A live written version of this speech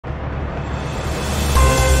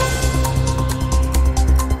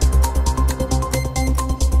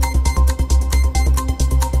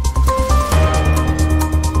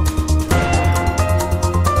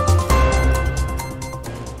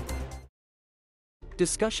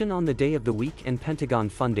Discussion on the day of the week and Pentagon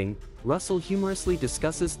funding. Russel humorously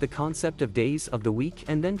discusses the concept of days of the week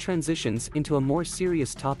and then transitions into a more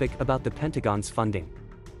serious topic about the Pentagon's funding.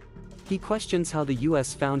 He questions how the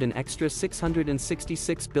US found an extra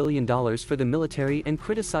 $666 billion for the military and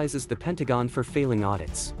criticizes the Pentagon for failing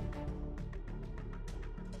audits.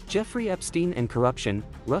 Jeffrey Epstein and corruption.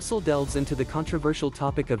 Russel delves into the controversial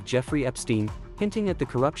topic of Jeffrey Epstein, hinting at the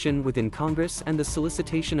corruption within Congress and the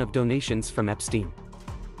solicitation of donations from Epstein.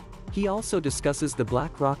 He also discusses the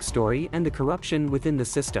BlackRock story and the corruption within the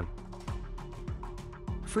system.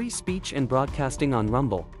 Free speech and broadcasting on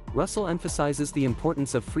Rumble. Russel emphasizes the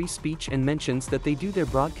importance of free speech and mentions that they do their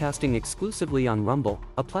broadcasting exclusively on Rumble,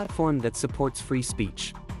 a platform that supports free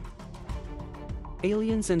speech.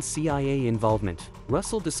 Aliens and CIA involvement.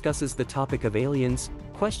 Russel discusses the topic of aliens,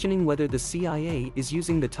 questioning whether the CIA is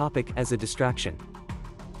using the topic as a distraction.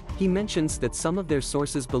 He mentions that some of their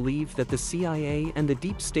sources believe that the CIA and the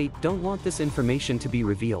deep state don't want this information to be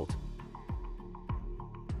revealed.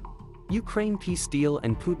 Ukraine peace deal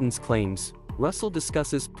and Putin's claims. Russel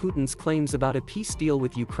discusses Putin's claims about a peace deal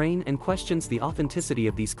with Ukraine and questions the authenticity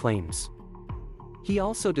of these claims. He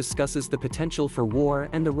also discusses the potential for war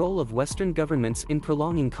and the role of Western governments in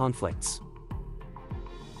prolonging conflicts.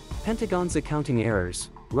 Pentagon's accounting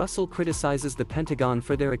errors. Russel criticizes the Pentagon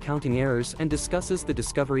for their accounting errors and discusses the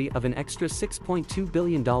discovery of an extra $6.2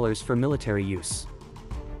 billion for military use.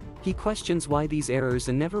 He questions why these errors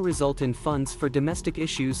never result in funds for domestic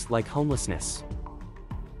issues like homelessness.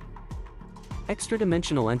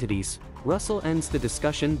 Extradimensional entities. Russel ends the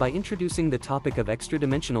discussion by introducing the topic of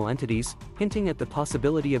extradimensional entities, hinting at the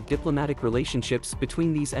possibility of diplomatic relationships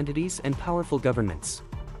between these entities and powerful governments.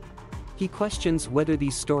 He questions whether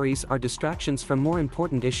these stories are distractions from more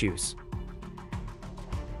important issues.